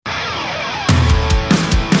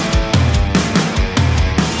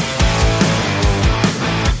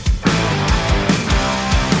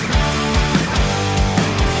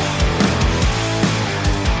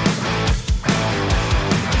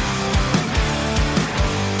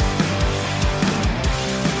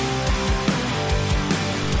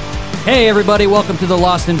Hey everybody, welcome to the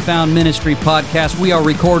Lost and Found Ministry podcast. We are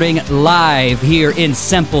recording live here in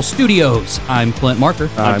Semple Studios. I'm Clint Marker.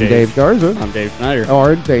 I'm Dave Garza. I'm Dave Schneider.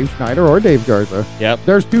 Or Dave Schneider or Dave Garza. Yep.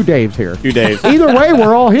 There's two Daves here. Two Daves. Either way,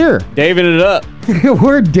 we're all here. Daving it up.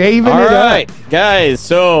 We're Daving all it right, up. guys,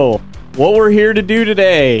 so what we're here to do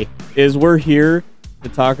today is we're here to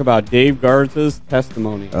talk about Dave Garza's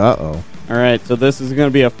testimony. Uh-oh. All right, so this is going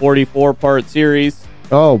to be a 44-part series.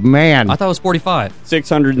 Oh, man. I thought it was 45.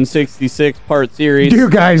 666-part series. You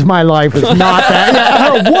guys, my life is not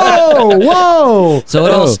that. Whoa. So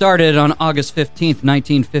it all started on August 15th,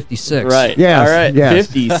 1956. Right. Yes, All right, yes.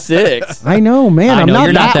 56. I know, man. I know, I'm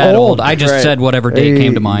you're not that old. I just Right. said whatever date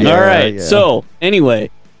came to mind. Yeah, All right, yeah. so anyway,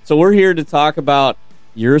 so we're here to talk about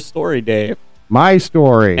your story, Dave. My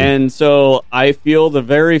story. And so I feel the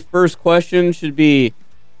very first question should be,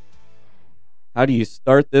 how do you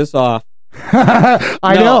start this off?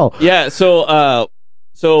 I know. Yeah, so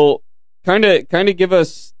kind of give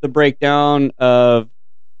us the breakdown of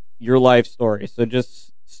your life story. So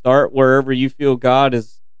just start wherever you feel God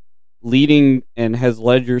is leading and has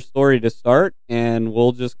led your story to start, and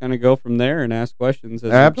we'll just kind of go from there and ask questions.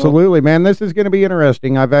 As Absolutely, man. This is going to be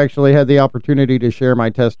interesting. I've actually had the opportunity to share my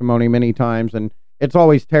testimony many times, and it's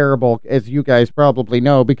always terrible, as you guys probably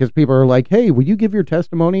know, because people are like, hey, will you give your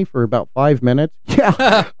testimony for about 5 minutes?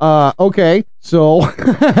 Yeah. Okay. So.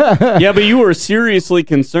 Yeah, but you were seriously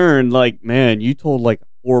concerned. Like, man, you told like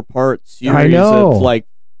a 4-part series I know. of like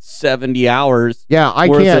 70 hours Yeah, I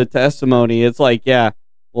worth can't. of testimony. It's like, yeah,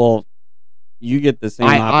 well, you get the same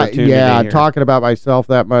opportunity. Yeah, here. talking about myself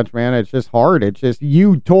that much, man, it's just hard. It's just,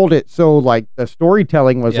 you told it so, like, the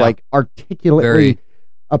storytelling was, like, articulately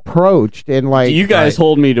approached, and, like... You guys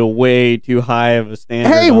hold me to way too high of a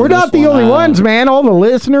standard. Hey, we're not the only ones, man. All the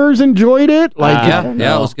listeners enjoyed it. Like, Yeah,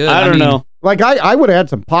 it was good. I don't know. Like, I would have had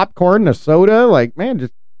some popcorn and a soda. Like, man,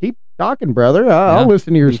 just keep talking, brother. I'll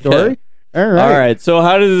listen to your story. All right. All right, so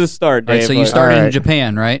how does this start, Dave? Right, so you started in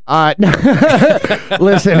Japan, right?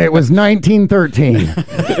 Listen, it was 1913.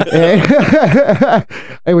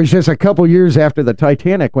 It was just a couple years after the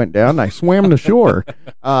Titanic went down. I swam to shore.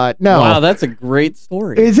 No. Wow, that's a great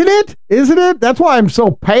story. Isn't it? Isn't it? That's why I'm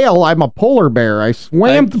so pale. I'm a polar bear. I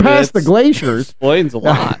swam past the glaciers. Explains a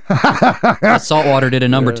lot. That salt water did a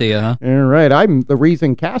number to you, huh? All right. I'm the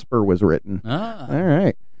reason Casper was written. Ah. All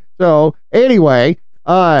right. So, anyway,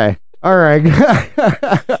 all right. Oh, right.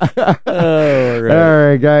 All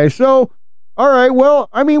right, guys. So, all right. Well,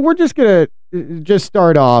 I mean, we're just going to just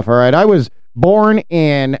start off. All right. I was born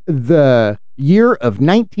in the year of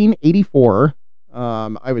 1984.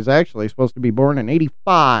 I was actually supposed to be born in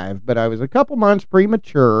 85, but I was a couple months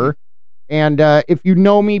premature. And if you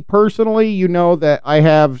know me personally, you know that I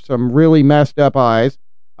have some really messed up eyes.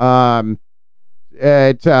 My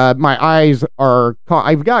eyes are,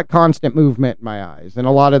 I've got constant movement in my eyes, and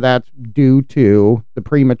a lot of that's due to the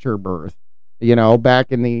premature birth. You know,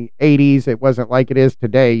 back in the 80s, it wasn't like it is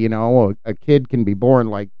today. You know, a kid can be born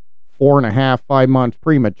like 4.5, 5 months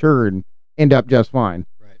premature and end up just fine.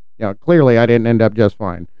 Right. You know, clearly I didn't end up just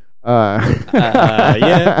fine.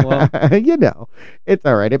 Yeah, well. You know, it's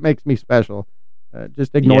all right. It makes me special.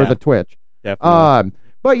 Just ignore the twitch. Definitely.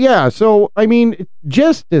 But yeah, so, I mean,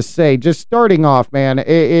 just to say, just starting off, man,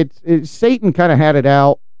 Satan kind of had it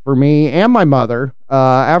out for me and my mother.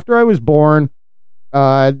 After I was born,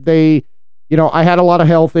 I had a lot of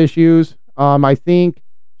health issues. I think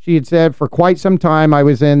she had said for quite some time I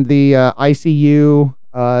was in the ICU.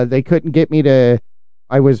 They couldn't get me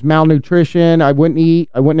I was malnutrition. I wouldn't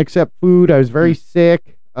eat. I wouldn't accept food. I was very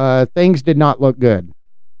sick. Things did not look good.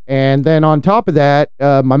 And then on top of that,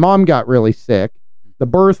 my mom got really sick. The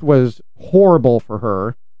birth was horrible for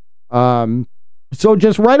her. So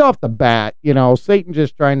just right off the bat, Satan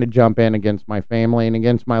just trying to jump in against my family and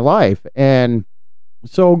against my life. And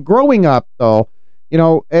so growing up, though, when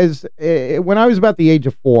I was about the age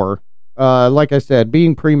of 4, like I said,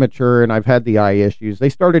 being premature and I've had the eye issues, they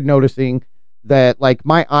started noticing that, like,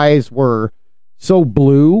 my eyes were so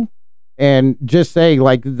blue. And just say,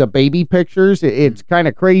 like, the baby pictures, it's kind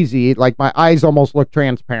of crazy. Like, my eyes almost look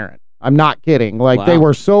transparent. I'm not kidding. Like, They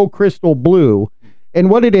were so crystal blue. And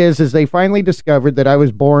what it is they finally discovered that I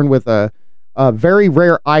was born with a very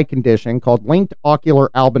rare eye condition called linked ocular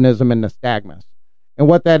albinism and nystagmus. And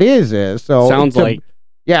what that is so... Sounds like...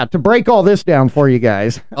 Yeah, to break all this down for you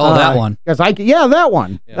guys. Oh, that one. That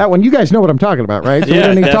one. Yeah. That one. You guys know what I'm talking about, right? So yeah, we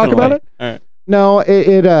don't need to definitely. talk about it? All right. No,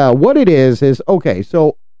 what it is, okay,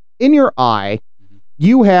 so in your eye,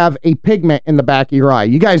 you have a pigment in the back of your eye.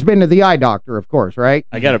 You guys been to the eye doctor, of course, right?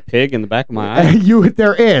 I got a pig in the back of my eye.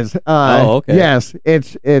 There is. Okay. Yes,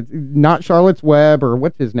 it's not Charlotte's Web or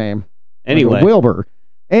what's his name? Anyway. Wilbur.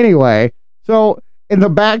 Anyway, so in the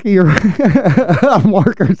back of your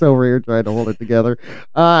Marker's over here trying to hold it together.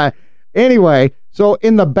 Anyway, so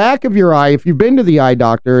in the back of your eye, if you've been to the eye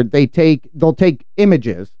doctor, they'll take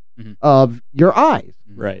images of your eyes.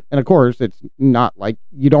 Right. And of course, it's not like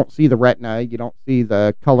you don't see the retina, you don't see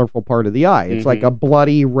the colorful part of the eye. It's like a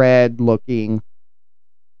bloody red looking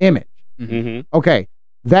image. Okay,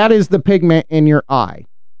 that is the pigment in your eye.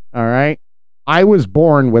 All right. I was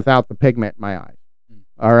born without the pigment in my eye.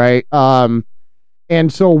 All right.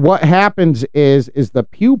 And so what happens is the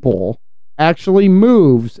pupil actually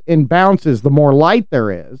moves and bounces the more light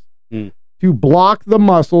there is to block the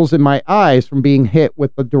muscles in my eyes from being hit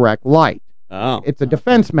with the direct light. Oh. It's a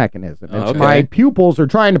defense mechanism. It's my pupils are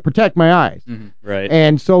trying to protect my eyes. Right.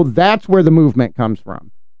 And so that's where the movement comes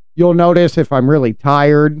from. You'll notice if I'm really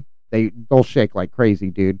tired, they'll shake like crazy,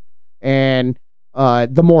 dude. And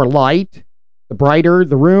the more light, the brighter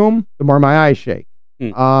the room, the more my eyes shake.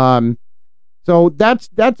 So that's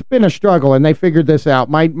been a struggle, and they figured this out.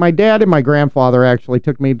 My dad and my grandfather actually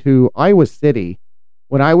took me to Iowa City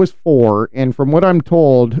when I was 4, and from what I'm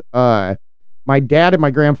told, my dad and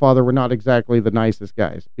my grandfather were not exactly the nicest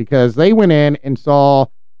guys, because they went in and saw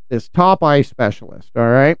this top eye specialist, all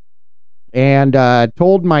right, and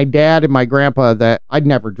told my dad and my grandpa that I'd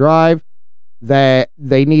never drive, that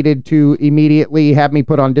they needed to immediately have me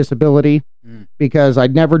put on disability because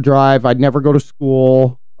I'd never drive, I'd never go to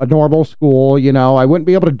school, a normal school, you know, I wouldn't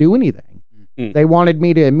be able to do anything. They wanted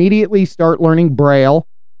me to immediately start learning Braille.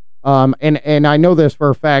 And I know this for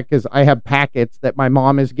a fact because I have packets that my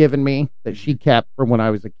mom has given me that she kept from when I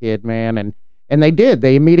was a kid, man. And they did.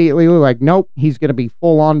 They immediately were like, nope, he's going to be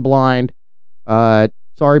full on blind.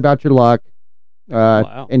 Sorry about your luck.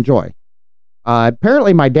 Wow. Enjoy.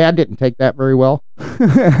 Apparently my dad didn't take that very well.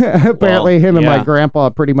 Apparently him and my grandpa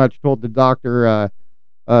pretty much told the doctor,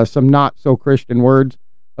 some not so Christian words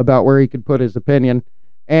about where he could put his opinion.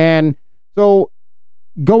 And so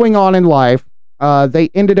going on in life, they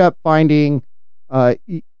ended up finding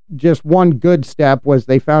just one good step was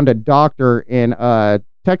they found a doctor in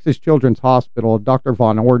Texas Children's Hospital, Dr.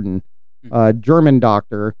 Von Orden, a German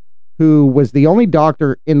doctor, who was the only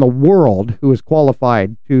doctor in the world who was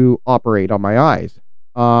qualified to operate on my eyes.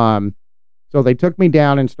 So they took me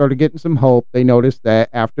down and started getting some hope. They noticed that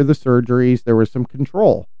after the surgeries, there was some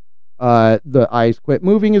control. The eyes quit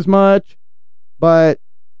moving as much, but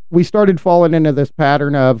we started falling into this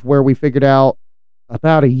pattern of where we figured out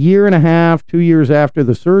about 1.5 years, 2 years after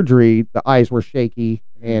the surgery, the eyes were shaky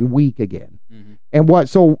and weak again. And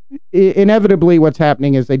inevitably what's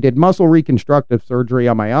happening is they did muscle reconstructive surgery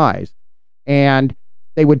on my eyes, and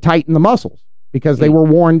they would tighten the muscles because they were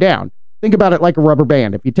worn down. Think about it like a rubber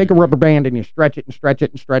band. If you take a rubber band and you stretch it and stretch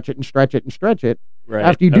it and stretch it and stretch it and stretch it, right.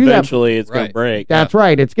 After you do eventually it's going to break. That's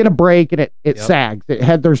right. It's going to break and it sags.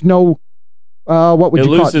 There's no, what would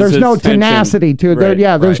you call it? There's no tenacity to it.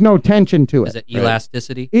 Right. There's no tension to it. Is it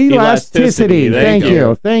elasticity? Elasticity.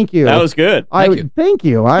 Thank you. That was good. Thank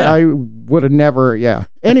you. I would have never,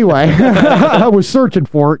 Anyway, I was searching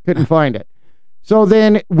for it, couldn't find it. So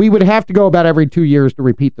then we would have to go about every 2 years to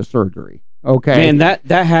repeat the surgery. Okay. Man,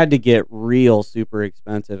 that had to get real super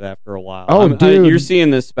expensive after a while. Oh, dude. You're seeing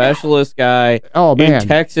this specialist guy in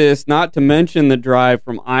Texas, not to mention the drive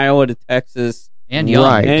from Iowa to Texas. And young.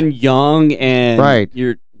 Right. And young, and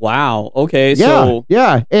you're, wow, okay, so...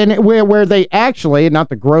 Yeah, and where they actually, not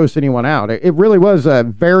to gross anyone out, it really was a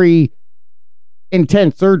very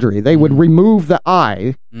intense surgery. They would remove the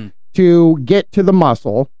eye to get to the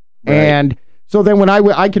muscle, and... So then when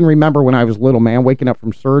I can remember when I was little, man, waking up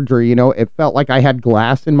from surgery, you know, it felt like I had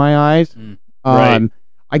glass in my eyes.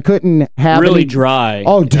 I couldn't have really dry.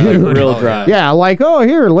 Oh, dude. Like real dry. Yeah, like,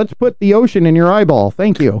 here, let's put the ocean in your eyeball.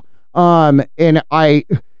 Thank you. And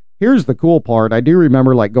here's the cool part. I do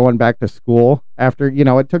remember like going back to school after, you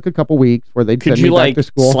know, it took a couple weeks where they'd send me back to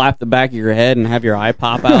school. Could you slap the back of your head and have your eye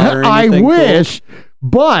pop out or anything? I wish,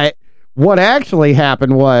 but what actually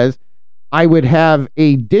happened was I would have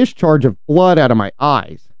a discharge of blood out of my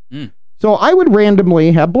eyes. So I would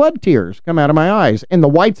randomly have blood tears come out of my eyes, and the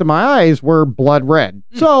whites of my eyes were blood red.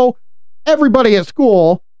 So everybody at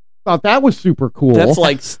school thought that was super cool. That's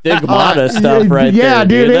like stigmata stuff right there,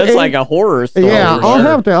 dude. That's like a horror story. Yeah, I'll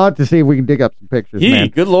have to see if we can dig up some pictures, man.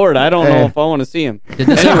 Good Lord, I don't know if I want to see him. Did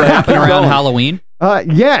this ever happen around Halloween?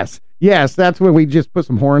 Yes, that's when we just put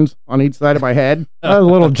some horns on each side of my head. I was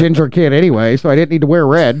a little ginger kid anyway, so I didn't need to wear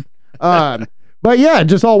red. But yeah, it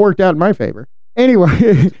just all worked out in my favor.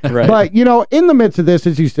 Anyway, but you know, in the midst of this,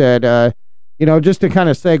 as you said, you know, just to kind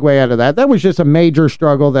of segue out of that was just a major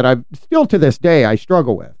struggle that I still to this day I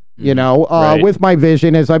struggle with. You know, with my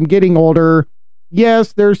vision as I'm getting older,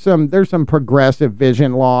 yes, there's some progressive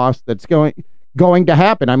vision loss that's going to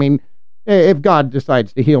happen. I mean, if God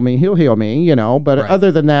decides to heal me, he'll heal me, you know, but Right.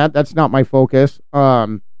 other than that, that's not my focus.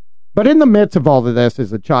 But in the midst of all of this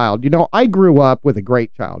as a child, you know, I grew up with a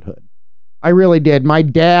great childhood. I really did. My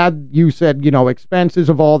dad, you said, you know, expenses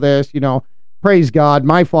of all this, you know, praise God.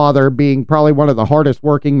 My father, being probably one of the hardest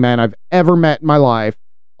working men I've ever met in my life,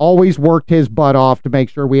 always worked his butt off to make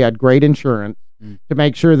sure we had great insurance, to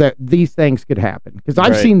make sure that these things could happen. Because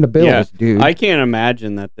I've Right. seen the bills, Yeah. dude. I can't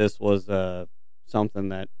imagine that this was something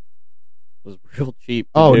that was real cheap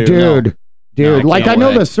to Oh, do. dude. Dude, No, like I can't know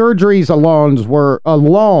wait. the surgeries alone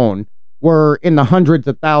were in the hundreds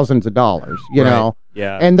of thousands of dollars, you Right. know.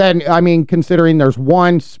 Yeah. And then, I mean, considering there's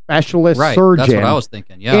one specialist Right. surgeon That's what I was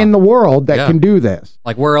thinking. Yeah. in the world that Yeah. can do this.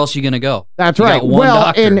 Like, where else are you going to go? That's You right. got one Well,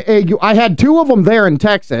 doctor. and I had two of them there in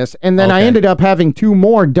Texas, and then I Okay. ended up having two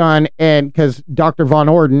more done, and because Dr. Von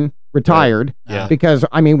Orden retired, Yeah. because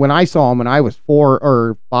I mean, when I saw him when I was 4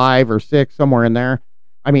 or 5 or 6, somewhere in there,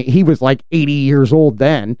 I mean, he was like 80 years old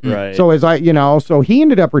then. Right. So as I, you know, so he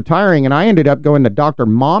ended up retiring, and I ended up going to Dr.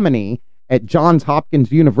 Momini at Johns Hopkins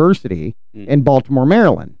University in Baltimore,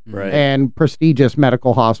 Maryland, Right. and prestigious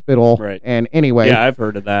medical hospital. Right. And anyway, Yeah, I've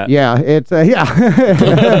heard of that. yeah, it's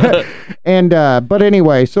yeah. And but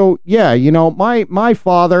anyway, so yeah, you know, my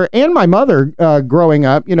father and my mother growing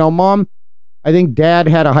up, you know, mom, I think dad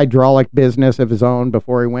had a hydraulic business of his own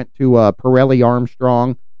before he went to Pirelli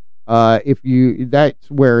Armstrong. That's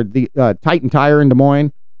where the Titan Tire in Des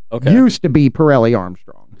Moines Okay. used to be Pirelli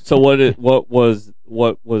Armstrong. So what was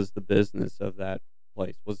the business of that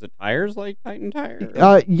place? Was the tires like Titan Tire?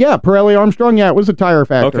 Yeah, Pirelli Armstrong. Yeah, it was a tire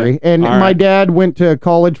factory. Okay. And All my right. dad went to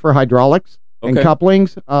college for hydraulics and Okay.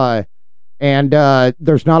 couplings. And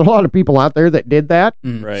there's not a lot of people out there that did that.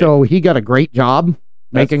 Right. So he got a great job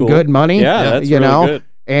making cool. good money. yeah, that's you really know, good.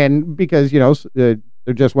 and because, you know, there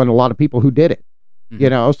just wasn't a lot of people who did it, Mhm. you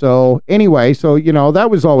know. So anyway, so, you know, that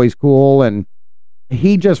was always cool. And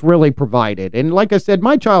he just really provided. And like I said,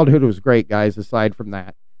 my childhood was great, guys, aside from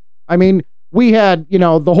that. I mean, we had, you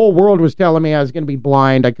know, the whole world was telling me I was going to be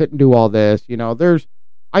blind. I couldn't do all this. You know,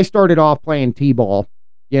 I started off playing t-ball,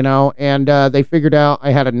 you know, and they figured out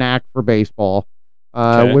I had a knack for baseball.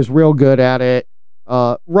 Okay. Was real good at it.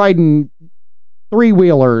 Riding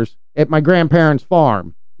three-wheelers at my grandparents'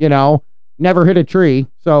 farm, you know, never hit a tree.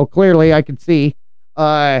 So clearly I could see.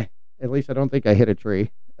 At least I don't think I hit a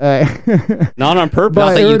tree. Not on purpose.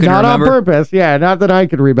 Not that you can not remember? on purpose. Yeah, not that I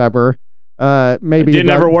could remember. Maybe Didn't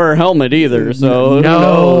ever wear a helmet either, so who no,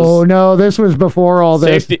 knows? no. This was before all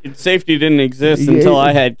this. Safety didn't exist Yeah, until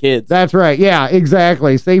I had kids. That's right. Yeah,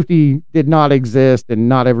 exactly. Safety did not exist, and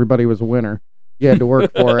not everybody was a winner. You had to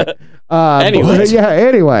work for it. Anyways. Yeah.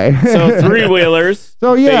 Anyway. So three-wheelers.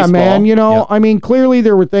 So yeah, baseball. man. You know, Yep. I mean, clearly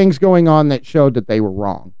there were things going on that showed that they were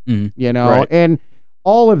wrong. Mhm. You know, Right. and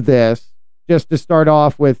all of this, just to start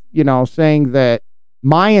off with, you know, saying that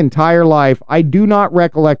my entire life, I do not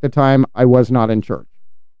recollect the time I was not in church.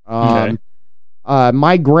 Okay.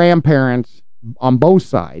 My grandparents on both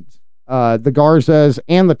sides, the Garzas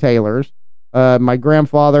and the Taylors, my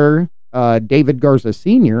grandfather, David Garza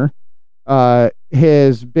Sr.,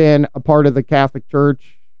 has been a part of the Catholic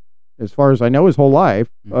Church, as far as I know, his whole life,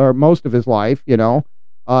 or most of his life, you know.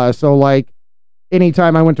 So, like,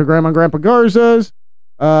 anytime I went to Grandma and Grandpa Garza's,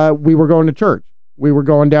 we were going to church. We were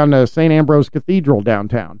going down to St. Ambrose Cathedral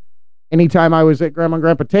downtown. Anytime I was at Grandma and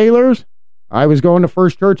Grandpa Taylor's, I was going to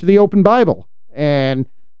First Church of the Open Bible. And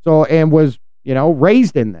was, you know,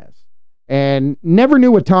 raised in this. And never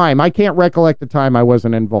knew a time. I can't recollect the time I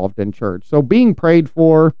wasn't involved in church. So being prayed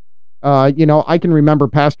for, you know, I can remember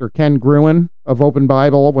Pastor Ken Gruen of Open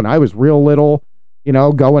Bible when I was real little, you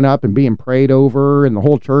know, going up and being prayed over and the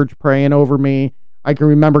whole church praying over me. I can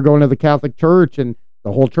remember going to the Catholic Church and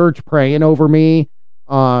the whole church praying over me.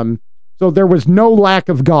 So there was no lack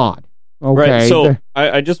of God. Okay. Right. So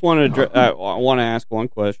I just want to I want to ask one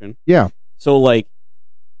question. Yeah. So like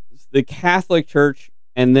the Catholic Church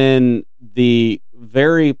and then the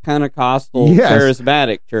very Pentecostal Yes.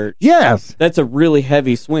 charismatic church. Yes. That's a really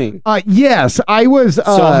heavy swing. Yes, I was. So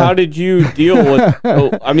how did you deal with?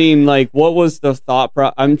 I mean, like, what was the thought?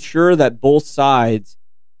 I'm sure that both sides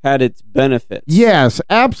had its benefits. Yes,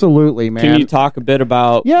 absolutely, man. Can you talk a bit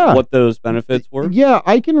about what those benefits were? Yeah,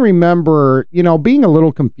 I can remember, you know, being a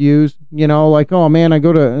little confused, you know, like, oh man, I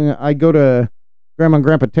go to Grandma and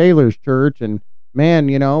Grandpa Taylor's church, and man,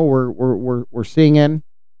 you know, we're singing,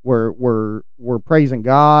 we're praising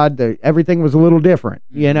God. Everything was a little different,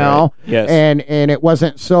 you know. Right. Yes. And it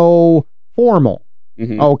wasn't so formal.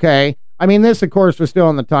 Mhm. Okay. I mean, this of course was still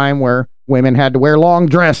in the time where women had to wear long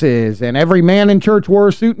dresses, and every man in church wore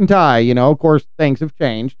a suit and tie. Of course, things have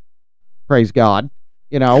changed. Praise God.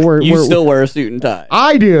 You still wear a suit and tie.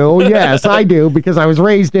 I do. Yes, I do, because I was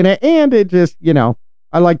raised in it, and it just,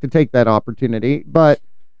 I like to take that opportunity, but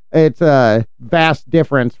it's a vast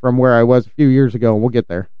difference from where I was a few years ago, and we'll get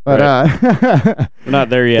there. But we're not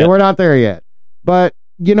there yet. Yeah, we're not there yet. But,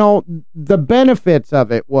 the benefits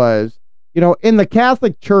of it was, in the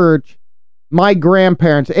Catholic Church, my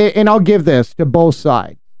grandparents, and I'll give this to both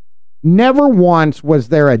sides, never once was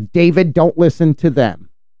there a David, don't listen to them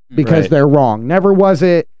because they're wrong. Never was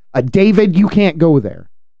it a David, you can't go there.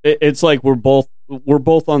 It's like we're both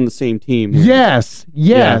on the same team. Yes.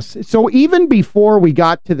 Yeah. So even before we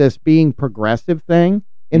got to this being progressive thing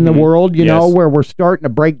in the world, where we're starting to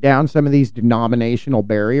break down some of these denominational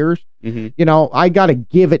barriers, I got to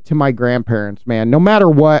give it to my grandparents, man. No matter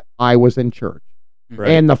what, I was in church.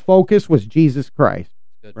 And the focus was Jesus Christ.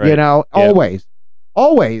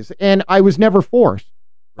 Always. And I was never forced.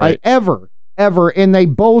 I ever, and they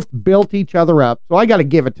both built each other up. So I got to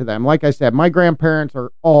give it to them. Like I said, my grandparents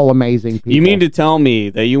are all amazing people. You mean to tell me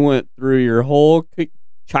that you went through your whole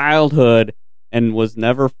childhood and was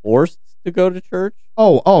never forced to go to church?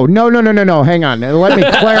 Oh, no. Hang on. Let me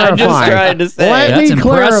clarify. I'm just trying to say. That's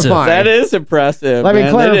impressive. That is impressive. Let me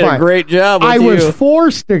clarify. They did a great job with I was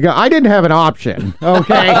forced to go. I didn't have an option.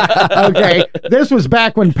 Okay. Okay. This was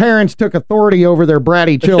back when parents took authority over their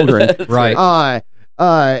bratty children. Right.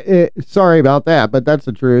 Sorry about that, but that's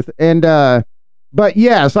the truth. And, but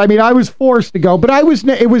yes, I mean, I was forced to go, but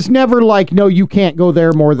it was never like, no, you can't go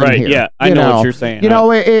there more than here. Yeah. I know what you're saying.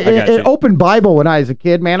 It opened Bible when I was a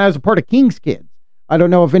kid, man. I was a part of King's Kids. I don't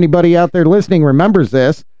know if anybody out there listening remembers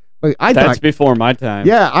this, but that's before my time.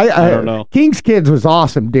 Yeah. I don't know. King's Kids was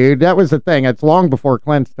awesome, dude. That was the thing. It's long before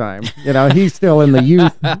Clint's time. He's still in the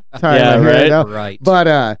youth time. Yeah, right.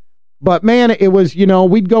 But man, it was,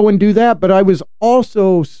 we'd go and do that, but I was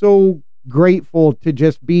also so grateful to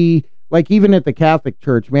just be like, even at the Catholic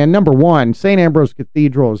Church, man. Number one, St. Ambrose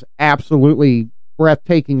Cathedral is absolutely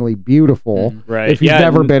breathtakingly beautiful. Right. If you've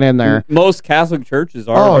never been in there. Most Catholic churches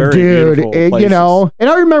are very beautiful places. And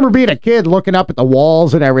I remember being a kid looking up at the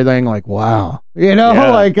walls and everything like, wow.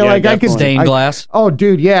 I could stained glass. Oh,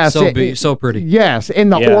 dude, yes. So pretty. Yes.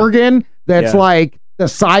 And the organ that's like the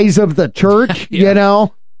size of the church,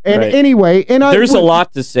 And anyway, and there's a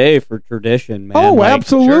lot to say for tradition, man. Oh,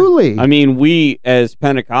 absolutely. Sure. I mean, we as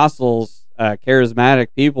Pentecostals, charismatic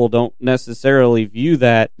people, don't necessarily view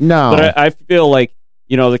that. No, but I feel like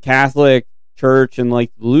the Catholic Church and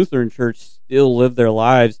like the Lutheran Church still live their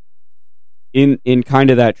lives in kind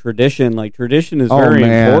of that tradition. Like tradition is very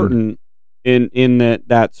important in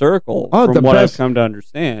that circle. From what I've come to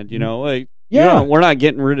understand, Yeah, we're not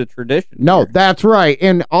getting rid of tradition. No, here. That's right.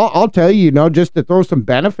 And I'll tell you, just to throw some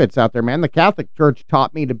benefits out there, man, the Catholic Church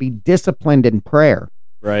taught me to be disciplined in prayer.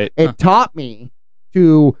 Right. It taught me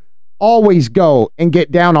to always go and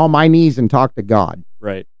get down on my knees and talk to God.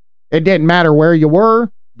 Right. It didn't matter where you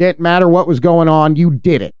were, didn't matter what was going on, you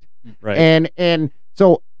did it. Right. And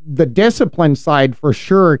so the discipline side for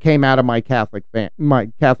sure came out of my Catholic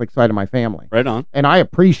my Catholic side of my family. Right on. And I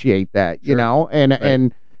appreciate that, Sure. and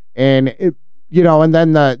it, and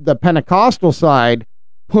then the Pentecostal side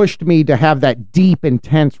pushed me to have that deep,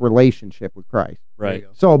 intense relationship with Christ. Right.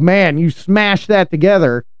 So, man, you smash that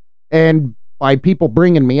together, and by people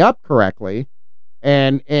bringing me up correctly,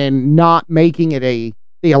 and not making it a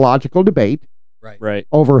theological debate, right,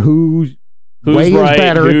 over who's way right, is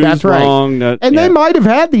better. Who's that's wrong, right. And they might have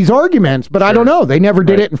had these arguments, but I don't know. They never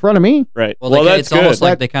did it in front of me. Right. Well, that's it's good. almost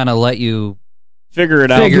like they kind of let you figure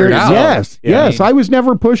it out. Yes. Yeah. Yes. I was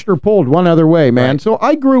never pushed or pulled one other way, man. Right. So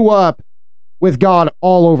I grew up with God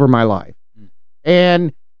all over my life.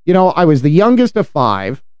 And, I was the youngest of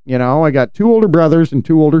 5. I got 2 older brothers and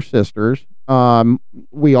 2 older sisters.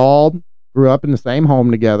 We all grew up in the same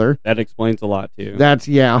home together. That explains a lot, too.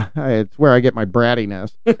 It's where I get my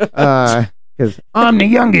brattiness. Because I'm the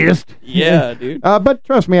youngest. Yeah, dude. But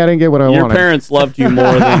trust me, I didn't get what I wanted. Your parents loved you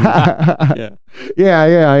more than...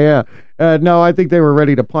 Yeah. No, I think they were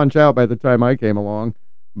ready to punch out by the time I came along.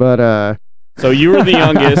 But so you were the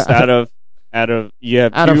youngest out of you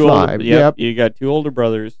have out of 5. Yep. You got 2 older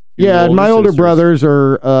brothers. Yeah, and my older brothers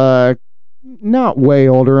are not way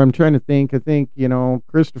older. I'm trying to think. I think,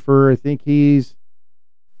 Christopher, I think he's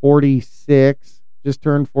 46, just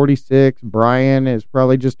turned 46. Brian is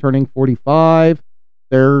probably just turning 45.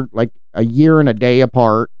 They're like a year and a day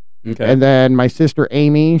apart. Okay. And then my sister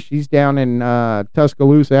Amy, she's down in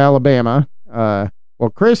Tuscaloosa, Alabama. Well,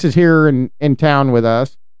 Chris is here in town with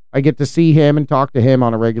us. I get to see him and talk to him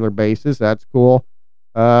on a regular basis. That's cool.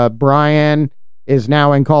 Brian is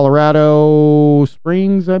now in Colorado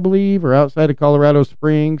Springs, I believe, or outside of Colorado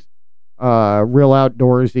Springs. Real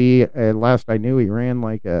outdoorsy. Last I knew, he ran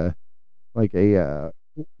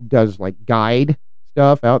does like guide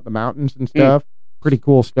stuff out in the mountains and stuff. Pretty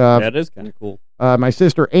cool stuff. That is kind of cool. My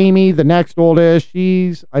sister Amy, the next oldest,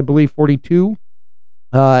 she's, I believe, 42.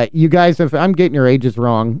 You guys, if I'm getting your ages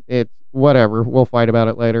wrong, it's whatever. We'll fight about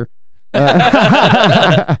it later.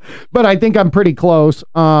 But I think I'm pretty close.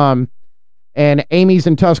 And Amy's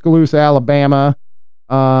in Tuscaloosa, Alabama.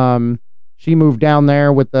 She moved down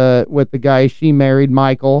there with the guy she married,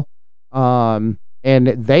 Michael. And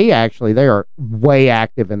they are way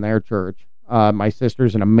active in their church. My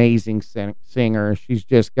sister's an amazing singer. She's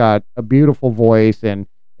just got a beautiful voice, and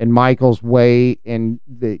Michael's way, and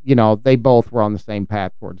they both were on the same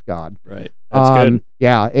path towards God. Right. That's good.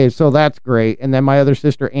 Yeah. So that's great. And then my other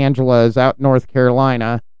sister, Angela, is out in North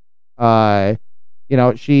Carolina.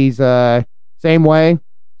 She's, same way,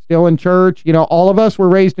 still in church. All of us were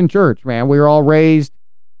raised in church, man. We were all raised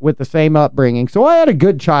with the same upbringing. So I had a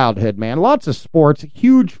good childhood, man. Lots of sports,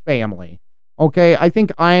 huge family. Okay. I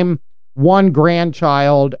think I'm one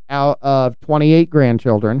grandchild out of 28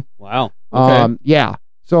 grandchildren. Wow. Okay. Yeah.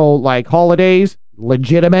 So like holidays,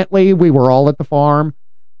 legitimately, we were all at the farm.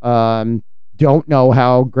 Don't know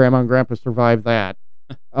how Grandma and Grandpa survived that.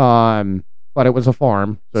 But it was a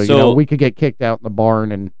farm. So we could get kicked out in the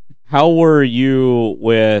barn. And how were you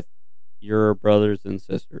with your brothers and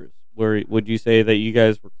sisters? Would you say that you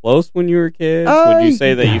guys were close when you were kids? Would you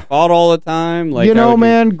say that you fought all the time? Like,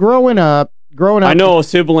 man, growing up, I know a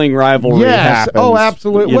sibling rivalry happens. Oh,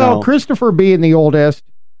 absolutely. Well, Christopher being the oldest,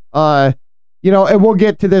 and we'll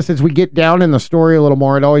get to this as we get down in the story a little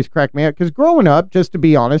more. It always cracked me up because growing up, just to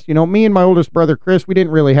be honest, me and my oldest brother, Chris, we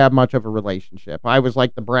didn't really have much of a relationship. I was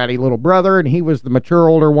like the bratty little brother, and he was the mature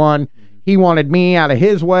older one. He wanted me out of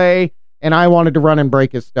his way, and I wanted to run and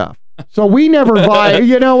break his stuff. So we never vied,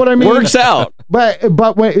 you know what I mean? Works out. But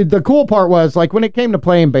the cool part was, like, when it came to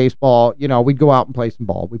playing baseball, we'd go out and play some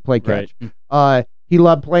ball. We'd play catch. Right. He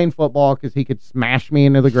loved playing football because he could smash me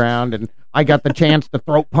into the ground, and I got the chance to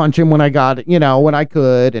throat punch him when I got it, when I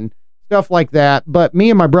could, and stuff like that. But me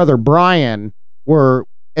and my brother Brian were,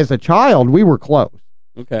 as a child, we were close.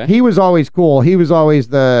 Okay. He was always cool. He was always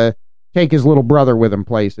take his little brother with him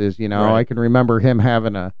places, Right. I can remember him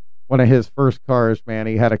having one of his first cars, man.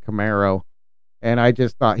 He had a Camaro, and I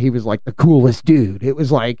just thought he was like the coolest dude. It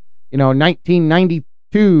was like,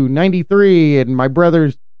 1992, 93, and my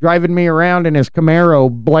brother's driving me around in his Camaro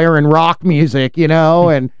blaring rock music,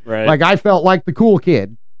 and right. Like I felt like the cool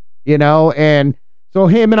kid, and so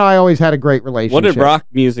him and I always had a great relationship. What did rock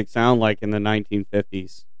music sound like in the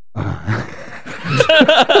 1950s?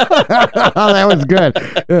 That was good.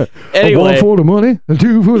 Anyway, 1 for the money,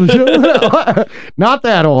 2 for the show. Not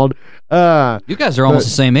that old. You guys are almost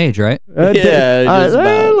the same age, right?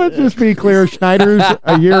 Let's just be clear. Schneider's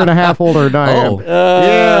a year and a half older than I am.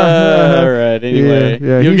 All right. Anyway,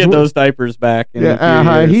 you'll get those diapers back in a few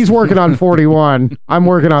years. He's working on 41. I'm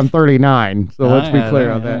working on 39. So let's be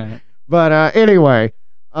clear on that. Right. But anyway,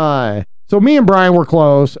 so me and Brian were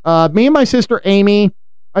close. Me and my sister Amy.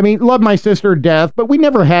 Love my sister to death, but we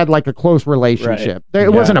never had like a close relationship. Right.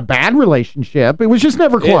 It wasn't a bad relationship. It was just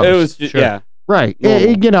never close. It was just, yeah. Right.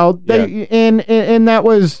 And that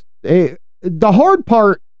was the hard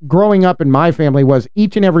part growing up in my family was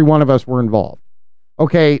each and every one of us were involved.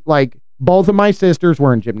 Okay. Like both of my sisters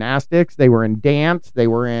were in gymnastics. They were in dance. They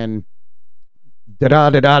were in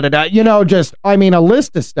a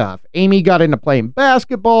list of stuff. Amy got into playing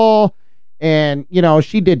basketball. And,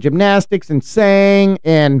 she did gymnastics and sang,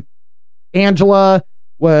 and Angela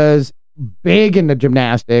was big into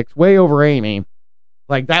gymnastics, way over Amy.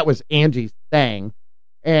 Like, that was Angie's thing.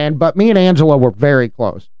 But me and Angela were very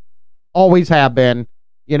close. Always have been.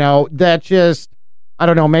 That's just, I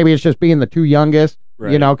don't know, maybe it's just being the two youngest,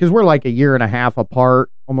 right. Because we're like a year and a half apart,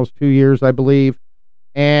 almost 2 years, I believe.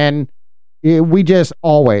 And we just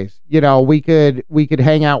always, we could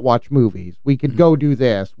hang out, watch movies. We could go do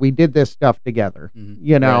this. We did this stuff together,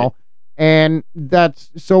 Right. And that's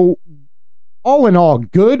so all in all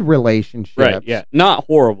good relationships. Right. Yeah. Not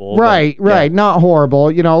horrible. Right. But, right. Not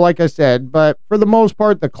horrible. Like I said, but for the most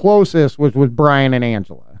part, the closest was with Brian and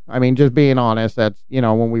Angela. Just being honest, that's,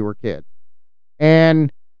 when we were kids.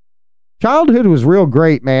 And childhood was real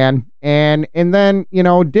great, man. And then,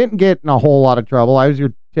 didn't get in a whole lot of trouble. I was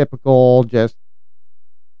your typical,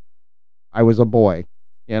 I was a boy,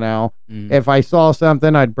 If I saw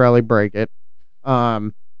something, I'd probably break it.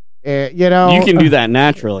 You can do that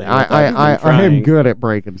naturally. I am good at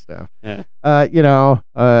breaking stuff. Yeah.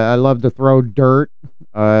 I love to throw dirt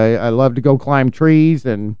I love to go climb trees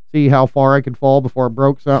and see how far I could fall before I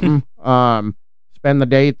broke something. Spend the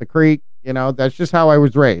day at the creek. You know, that's just how I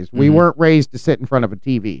was raised. We weren't raised to sit in front of a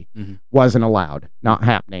TV. Wasn't allowed. Not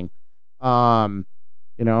happening. You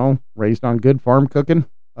know, raised on good farm cooking.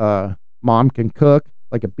 Mom can cook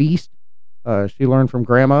like a beast. She learned from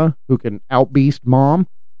grandma, who can outbeast mom.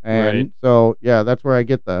 And so, yeah, that's where I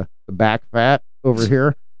get the back fat over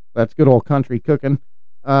here. That's good old country cooking.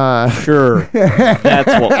 Sure.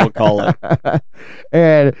 That's what we'll call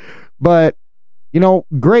it. But, you know,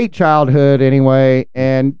 great childhood anyway.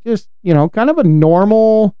 And just, you know, kind of a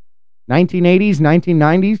normal 1980s,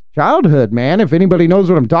 1990s childhood, man. If anybody knows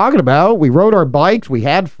what I'm talking about, we rode our bikes. We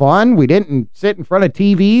had fun. We didn't sit in front of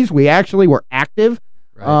TVs. We actually were active.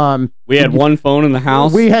 Right. We had one phone in the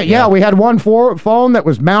house. We had one phone that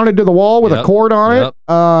was mounted to the wall with a cord on it.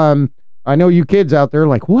 I know you kids out there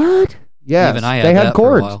like, what? Yes, even I had they had that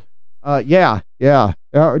cords. For a while. Yeah.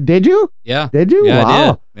 Did you? Yeah. Did you? Yeah, wow.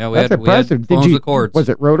 I did. Yeah, that's impressive. We had phones with cords. Was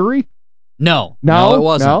it rotary? No, it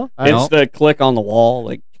wasn't. No? It's the click on the wall,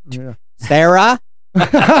 like Sarah.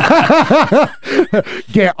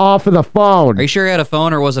 Get off of the phone. Are you sure you had a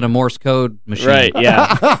phone, or was it a Morse code machine? Right,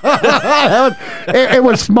 yeah. it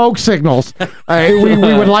was smoke signals. We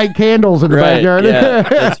would light candles in the backyard. Yeah,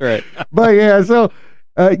 that's right. But yeah, so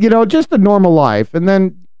you know, just a normal life. And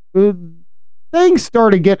then things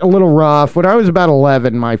started getting a little rough. When I was about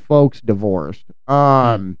 11, my folks divorced.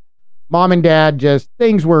 Mom and dad, just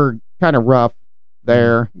things were kind of rough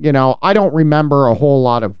there. You know, I don't remember a whole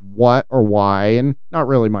lot of what or why, and not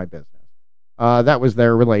really my business. That was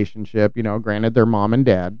their relationship, you know, granted they're mom and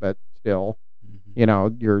dad, but still, you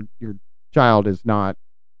know, your child is not,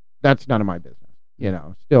 that's none of my business, you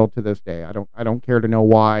know, still to this day. I don't care to know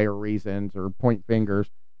why or reasons or point fingers.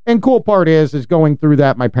 And cool part is going through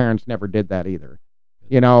that, my parents never did that either.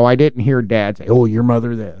 You know, I didn't hear dad say, "Oh, your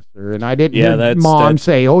mother this," and I didn't hear mom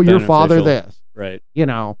say, "Oh, your father this." Right. You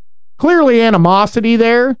know, clearly animosity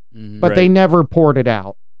there, but they never poured it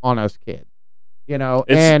out on us kids. You know,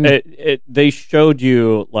 they showed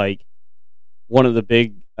you like one of the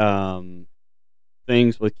big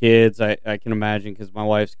things with kids. I can imagine, because my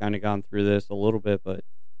wife's kind of gone through this a little bit, but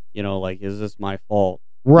you know, like, is this my fault?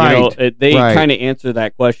 Right. You know, they kind of answer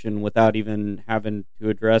that question without even having to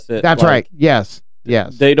address it. That's right. Yes.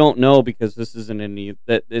 They don't know, because this isn't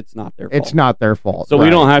it's not their fault. It's not their fault. So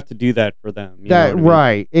we don't have to do that for them. You know what I mean?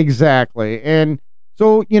 Right. Exactly. And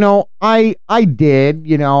so, you know, I did,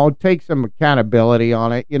 you know, take some accountability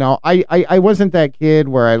on it. You know, I wasn't that kid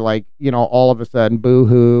where I, like, you know, all of a sudden,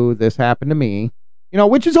 boo-hoo, this happened to me. You know,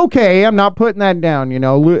 which is okay. I'm not putting that down. You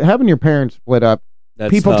know, having your parents split up,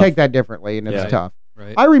 people take that differently, and it's tough.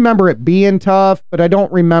 Right. I remember it being tough, but I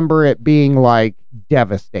don't remember it being, like,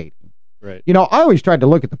 devastating. Right. You know, I always tried to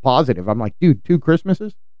look at the positive. I'm like, dude, 2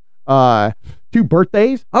 Christmases, 2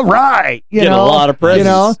 birthdays. All right. You know, a lot of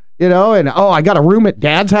presents. You know, and I got a room at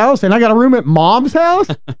dad's house and I got a room at mom's house.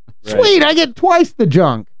 Right. Sweet. I get twice the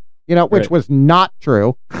junk, you know, which was not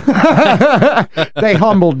true. They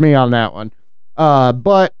humbled me on that one.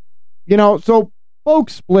 But, you know, so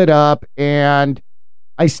folks split up, and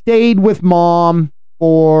I stayed with mom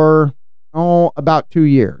for, about 2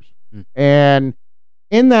 years. And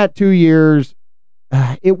in that 2 years,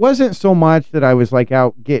 it wasn't so much that I was, like,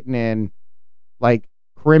 out getting in, like,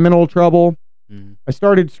 criminal trouble. I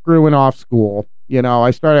started screwing off school. You know,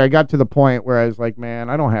 I got to the point where I was like, man,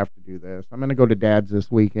 I don't have to do this. I'm going to go to dad's this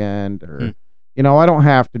weekend, or, you know, I don't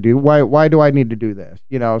have to do, why do I need to do this?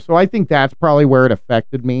 You know, so I think that's probably where it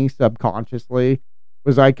affected me subconsciously,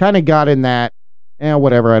 was I kind of got in that,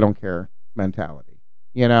 whatever, I don't care mentality,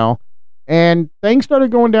 you know, and things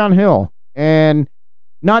started going downhill, and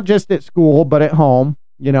not just at school, but at home.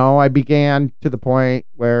 You know, I began to the point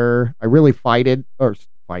where I really fighted.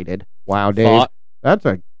 Wow, Dave. Fought. That's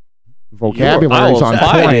a vocabulary's on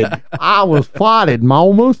point. I was fighted,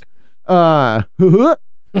 mamas. I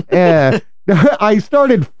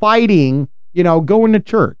started fighting, you know, going to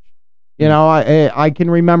church. You know, I can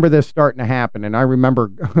remember this starting to happen, and I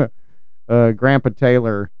remember Grandpa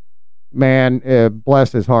Taylor, man,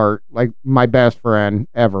 bless his heart, like my best friend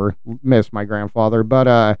ever, miss my grandfather, but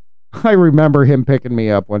I remember him picking me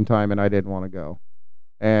up one time, and I didn't want to go.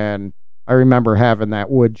 And I remember having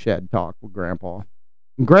that woodshed talk with Grandpa.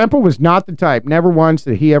 And Grandpa was not the type, never once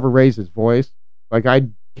did he ever raise his voice. Like, I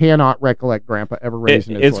cannot recollect Grandpa ever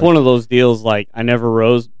raising his voice. It's one of those deals, like, I never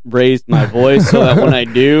raised my voice, so that when I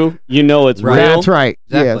do, you know it's real. That's right.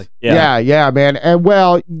 Exactly. Yes. Yeah, man. And,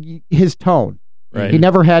 well, his tone. Right. He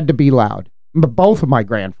never had to be loud. But both of my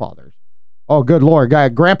grandfathers. Oh, good Lord.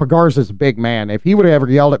 Grandpa Garza's a big man. If he would have ever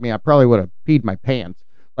yelled at me, I probably would have peed my pants.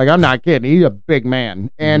 Like, I'm not kidding. He's a big man.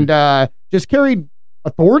 And just carried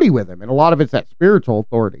authority with him. And a lot of it's that spiritual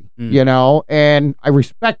authority, you know? And I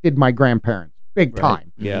respected my grandparents big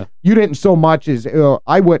time. Yeah. You didn't so much as,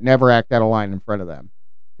 I would never act out of line in front of them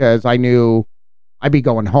because I knew I'd be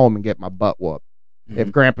going home and get my butt whooped.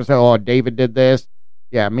 If Grandpa said, oh, David did this,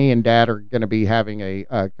 yeah, me and Dad are going to be having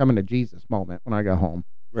a coming to Jesus moment when I go home.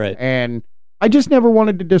 Right. And I just never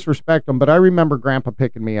wanted to disrespect them, but I remember Grandpa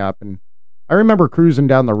picking me up, and I remember cruising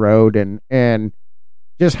down the road and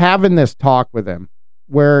just having this talk with him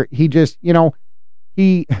where he just, you know,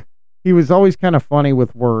 he was always kind of funny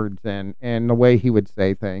with words and the way he would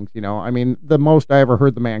say things, you know. I mean, the most I ever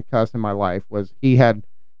heard the man cuss in my life was he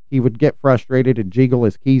would get frustrated and jiggle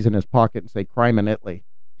his keys in his pocket and say, "Crime in Italy."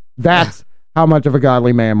 That's how much of a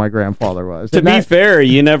godly man my grandfather was. To be fair,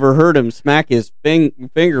 you never heard him smack his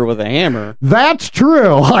finger with a hammer. That's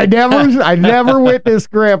true. I never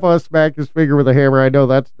witnessed Grandpa smack his finger with a hammer. I know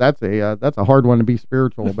that's a hard one to be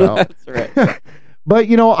spiritual about. That's right. But,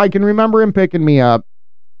 you know, I can remember him picking me up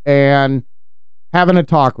and having a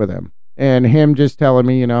talk with him and him just telling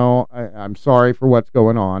me, you know, I'm sorry for what's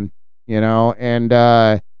going on, you know, and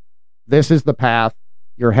this is the path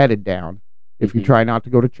you're headed down if you try not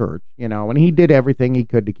to go to church, you know, and he did everything he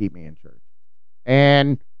could to keep me in church.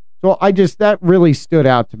 And so that really stood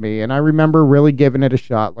out to me. And I remember really giving it a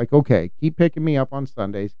shot. Like, okay, keep picking me up on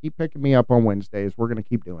Sundays, keep picking me up on Wednesdays. We're going to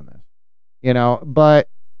keep doing this, you know, but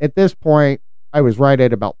at this point I was right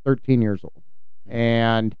at about 13 years old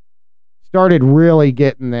and started really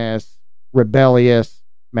getting this rebellious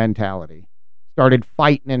mentality, started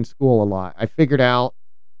fighting in school a lot. I figured out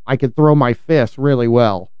I could throw my fists really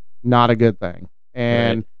well. Not a good thing.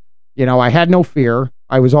 And, you know, I had no fear.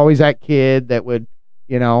 I was always that kid that would,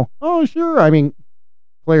 you know, oh, sure. I mean,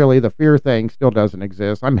 clearly the fear thing still doesn't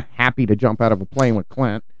exist. I'm happy to jump out of a plane with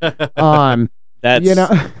Clint. That's, you know,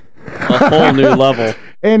 a whole new level.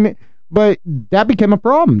 But that became a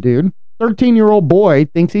problem, dude. 13-year-old boy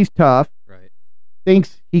thinks he's tough,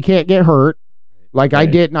 thinks he can't get hurt. Like I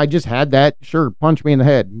didn't. I just had that. Sure, punch me in the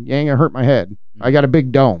head. You ain't gonna hurt my head. I got a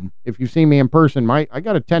big dome. If you see me in person, I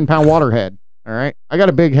got a 10-pound water head. All right, I got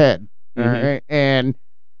a big head. All right, and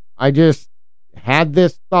I just had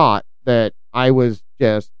this thought that I was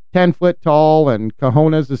just 10 foot tall and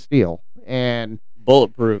cojones of steel and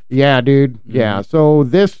bulletproof. Yeah, dude. Yeah. So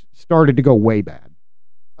this started to go way bad.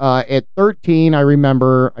 At 13, I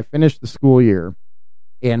remember I finished the school year,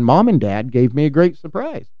 and Mom and Dad gave me a great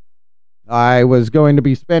surprise. I was going to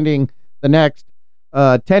be spending the next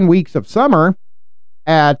 10 weeks of summer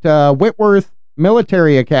at Whitworth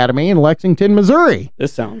Military Academy in Lexington, Missouri.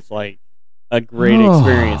 This sounds like a great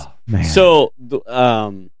experience. Man. So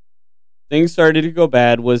things started to go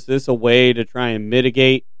bad. Was this a way to try and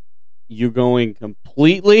mitigate you going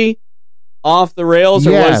completely off the rails?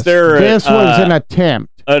 Or yes, was there this was an attempt.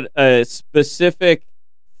 A specific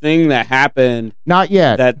thing that happened? Not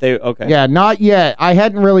yet. Yeah, not yet. I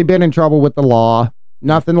hadn't really been in trouble with the law.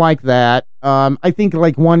 Nothing like that. I think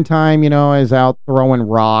like one time, you know, I was out throwing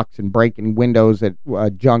rocks and breaking windows at a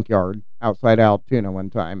junkyard outside Altoona one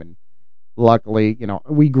time. And luckily, you know,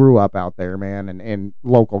 we grew up out there, man. And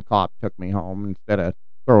local cop took me home instead of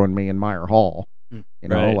throwing me in Meyer Hall. You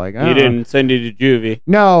know, like he didn't send you to juvie.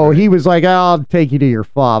 No, he was like, I'll take you to your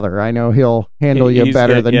father. I know he'll handle you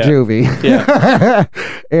better than juvie. Yeah.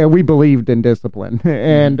 And we believed in discipline.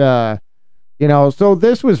 And, you know, so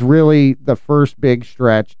this was really the first big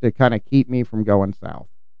stretch to kind of keep me from going south.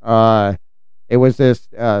 It was this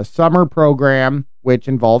summer program, which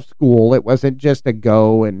involved school. It wasn't just a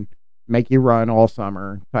go and make you run all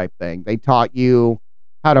summer type thing. They taught you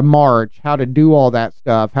how to march, how to do all that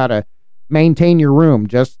stuff, how to maintain your room.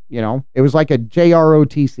 Just, you know, it was like a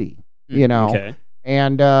JROTC, you know. Okay.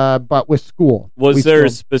 And but with school, was there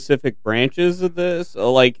specific branches of this?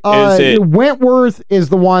 Like, Wentworth is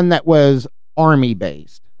the one that was Army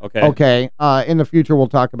based. Okay. In the future, we'll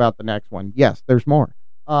talk about the next one. Yes, there's more.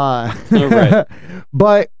 Right.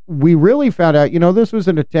 But we really found out, you know, this was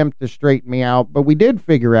an attempt to straighten me out. But we did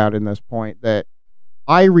figure out in this point that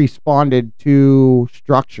I responded to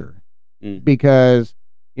structure because,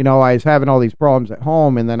 you know, I was having all these problems at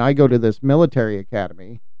home, and then I go to this military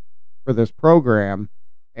academy for this program,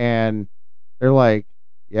 and they're like,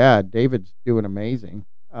 yeah, David's doing amazing.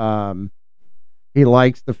 He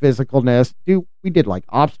likes the physicalness. Dude, we did like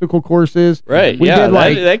obstacle courses. Right. We did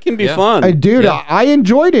like, that can be fun. Dude, yeah. I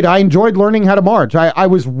enjoyed it. I enjoyed learning how to march. I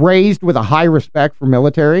was raised with a high respect for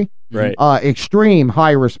military. Right. Extreme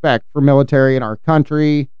high respect for military in our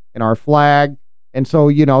country, in our flag. And so,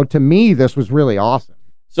 you know, to me, this was really awesome.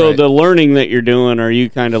 So the learning that you're doing, are you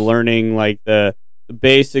kind of learning like the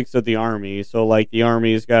basics of the Army. So, like, the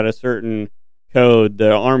Army's got a certain code.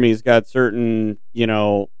 The Army's got certain,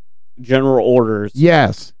 general orders.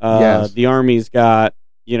 Yes. Yes. The Army's got,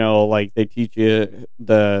 like, they teach you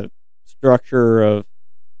the structure of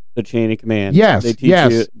the chain of command. Yes. They teach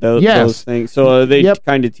you those things. So are they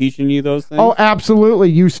kind of teaching you those things? Oh, absolutely.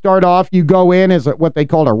 You start off, you go in as what they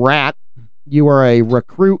called a rat. You are a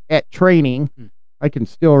recruit at training. I can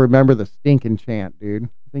still remember the stinking chant, dude.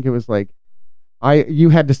 I think it was like, you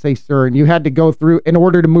had to say sir, and you had to go through in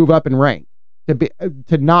order to move up in rank,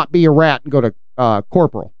 to not be a rat and go to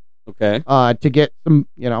corporal. Okay. To get some,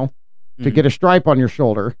 to get a stripe on your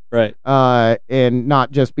shoulder. Right. And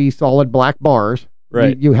not just be solid black bars.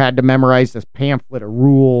 Right. You had to memorize this pamphlet of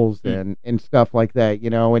rules and stuff like that,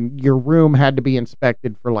 and your room had to be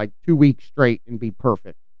inspected for like 2 weeks straight and be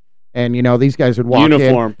perfect. And, these guys would walk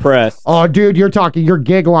uniform, press. Oh, dude, you're talking your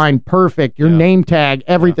gig line perfect, your name tag,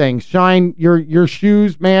 everything. Shine your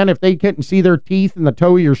shoes, man. If they couldn't see their teeth in the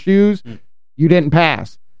toe of your shoes, you didn't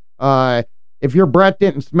pass. If your breath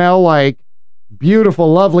didn't smell like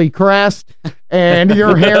beautiful, lovely crest and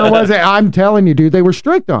your hair wasn't, I'm telling you, dude, they were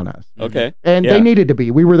strict on us. Okay. And they needed to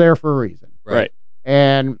be. We were there for a reason. Right.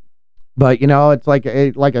 But, it's like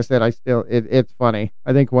I said, it's funny.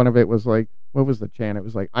 I think one of it was like, what was the chant? It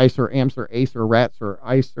was like, Icer, Amser, Acer, Ratser,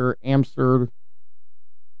 Icer, Amser,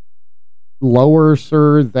 Lower,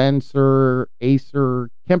 Sir, then, Sir, Acer,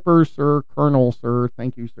 Kemper, Sir, Colonel, Sir,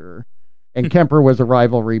 thank you, Sir. And Kemper was a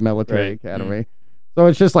rivalry military academy. So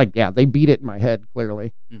it's just like, they beat it in my head,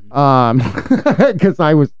 clearly. Because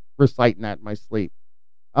I was reciting that in my sleep.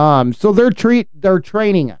 So they're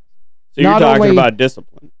training us. So you're talking about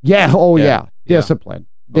discipline. Yeah. Oh, yeah. Discipline.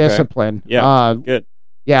 Okay. Discipline. Yeah. Good.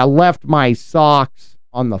 Yeah. Left my socks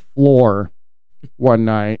on the floor one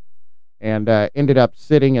night and ended up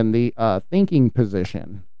sitting in the thinking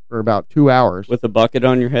position for about 2 hours. With a bucket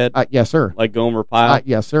on your head? Yes, sir. Like Gomer Pyle?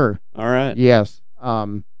 Yes, sir. All right. Yes.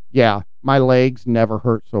 Yeah. My legs never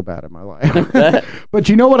hurt so bad in my life. But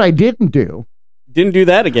you know what I didn't do? Didn't do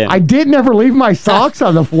that again. I did never leave my socks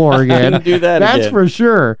on the floor again. Didn't do that That's again. for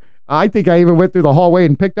sure. I think I even went through the hallway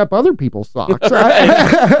and picked up other people's socks.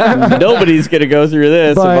 Nobody's going to go through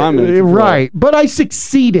this if I'm in the right. But I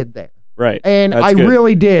succeeded there. Right. And I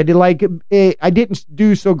really did. Like, I didn't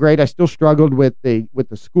do so great. I still struggled with the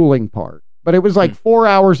schooling part. But it was like 4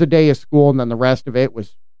 hours a day of school, and then the rest of it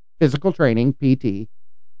was physical training, PT.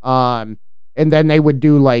 And then they would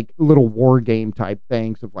do like little war game type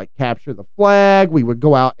things of like capture the flag. We would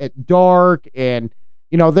go out at dark, and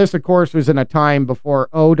this of course was in a time before,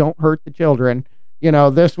 don't hurt the children.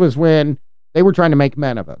 This was when they were trying to make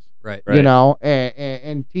men of us. Right.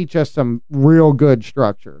 And teach us some real good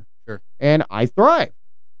structure. Sure. And I thrived.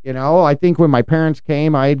 I think when my parents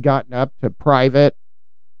came, I had gotten up to private,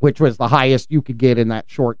 which was the highest you could get in that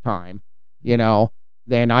short time.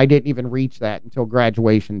 Then I didn't even reach that until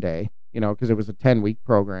graduation day, because it was a 10-week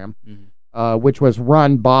program, which was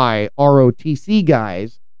run by ROTC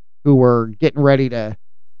guys who were getting ready to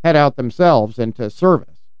head out themselves into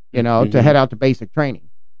service, to head out to basic training.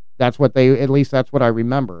 That's what at least that's what I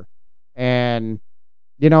remember. And,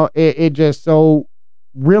 it just so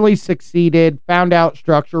really succeeded, found out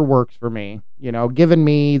structure works for me, giving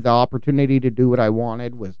me the opportunity to do what I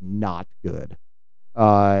wanted was not good.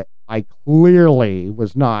 I clearly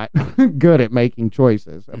was not good at making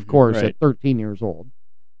choices, of course, at 13 years old.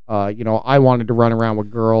 I wanted to run around with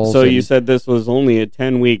girls. So you said this was only a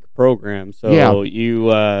 10-week program. So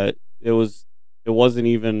it wasn't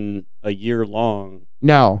even a year long.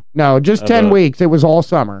 No, just 10 weeks. It was all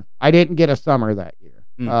summer. I didn't get a summer that year.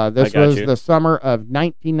 This was the summer of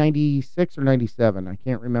 1996 or 97. I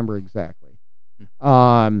can't remember exactly.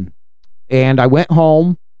 And I went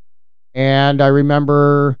home, and I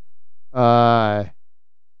remember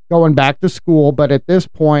going back to school, but at this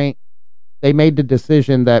point, they made the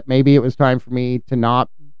decision that maybe it was time for me to not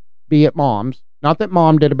be at mom's. Not that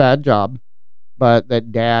mom did a bad job, but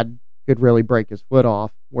that dad could really break his foot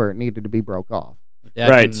off where it needed to be broke off.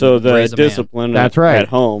 Right, so the discipline That's right. at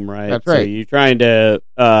home, right? That's right. So you're trying to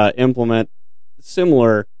implement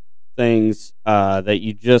similar things that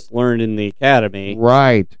you just learned in the academy.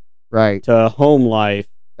 Right. To home life.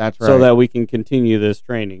 That's right. So that we can continue this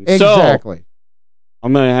training. Exactly. So,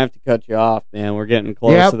 I'm going to have to cut you off, man. We're getting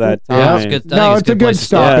close to that time. It's a good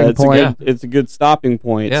stopping point. It's a good stopping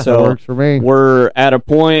point. Yeah, so that works for me. We're at a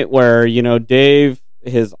point where, Dave,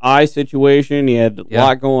 his eye situation, he had a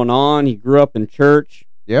lot going on. He grew up in church.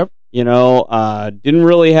 Yep. Didn't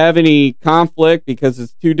really have any conflict because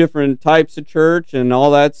it's two different types of church and all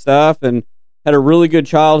that stuff, and had a really good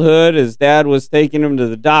childhood. His dad was taking him to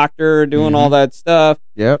the doctor, doing all that stuff.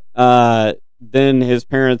 Yep. then his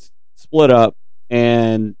parents split up,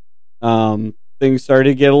 and things started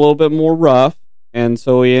to get a little bit more rough, and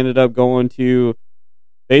so he ended up going to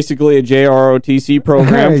basically a JROTC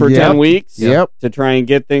program for 10 weeks to try and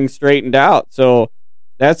get things straightened out. So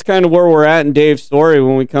that's kind of where we're at in Dave's story.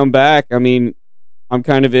 When we come back, I mean, I'm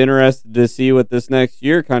kind of interested to see what this next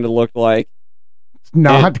year kind of looked like. It's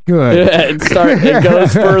not good. It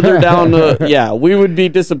goes further down the... we would be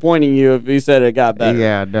disappointing you if we said it got better.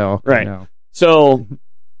 Yeah, no. Right. No. So,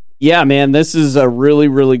 yeah, man, this is a really,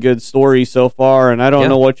 really good story so far, and I don't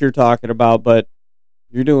know what you're talking about, but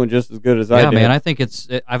you're doing just as good as I did. Yeah, man, I think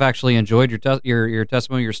I've actually enjoyed your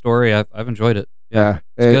testimony, your story. I've enjoyed it. Yeah,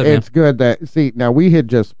 it's good that, see, now we had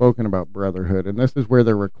just spoken about brotherhood, and this is where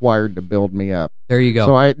they're required to build me up. There you go.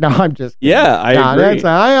 So I'm just kidding. I agree.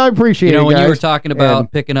 I appreciate it, when guys. you were talking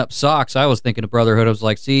about picking up socks, I was thinking of brotherhood. I was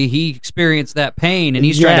like, see, he experienced that pain, and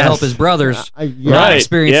he's trying to help his brothers not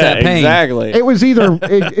experience that pain. Exactly. It was either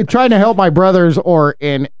trying to help my brothers or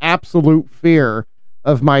in absolute fear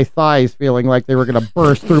of my thighs feeling like they were going to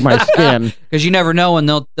burst through my skin. Because you never know when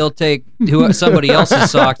they'll take somebody else's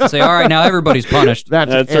socks and say, all right, now everybody's punished.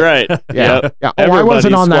 That's right. Yeah. Oh, I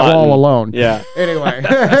wasn't on that wall alone. Yeah. Anyway.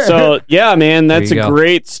 So, yeah, man, that's a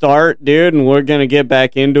great start, dude, and we're going to get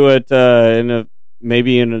back into it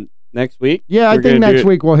maybe next week. Yeah, I think next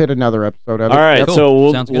week we'll hit another episode of it. All right, cool.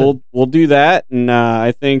 So we'll do that, and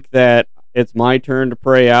I think that it's my turn to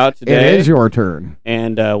pray out today. It is your turn.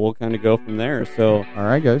 And we'll kind of go from there. So, all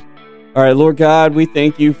right, guys. All right, Lord God, we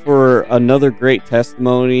thank you for another great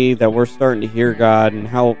testimony that we're starting to hear, God, and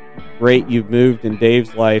how great you've moved in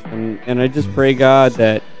Dave's life. And I just pray, God,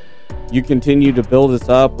 that you continue to build us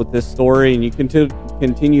up with this story, and you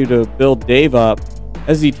continue to build Dave up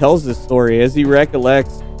as he tells this story, as he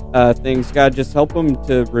recollects things. God, just help him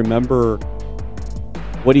to remember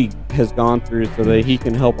what he has gone through so that he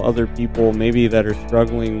can help other people maybe that are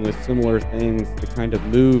struggling with similar things to kind of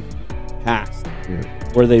move past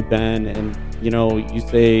where they've been. And, you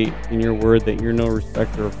say in your word that you're no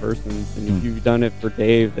respecter of persons. And if you've done it for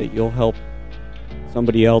Dave, that you'll help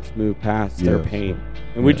somebody else move past their pain.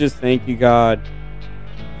 And we just thank you, God,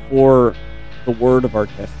 for the word of our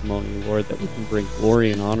testimony, Lord, that we can bring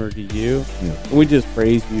glory and honor to you. And we just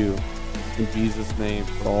praise you in Jesus' name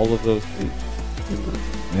for all of those things.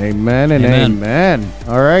 Amen and amen.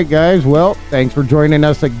 All right, guys. Well, thanks for joining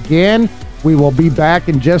us again. We will be back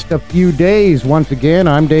in just a few days. Once again,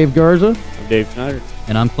 I'm Dave Garza. I'm Dave Schneider.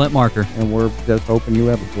 And I'm Clint Marker. And we're just hoping you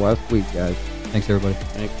have a blessed week, guys. Thanks, everybody.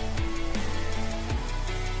 Thanks.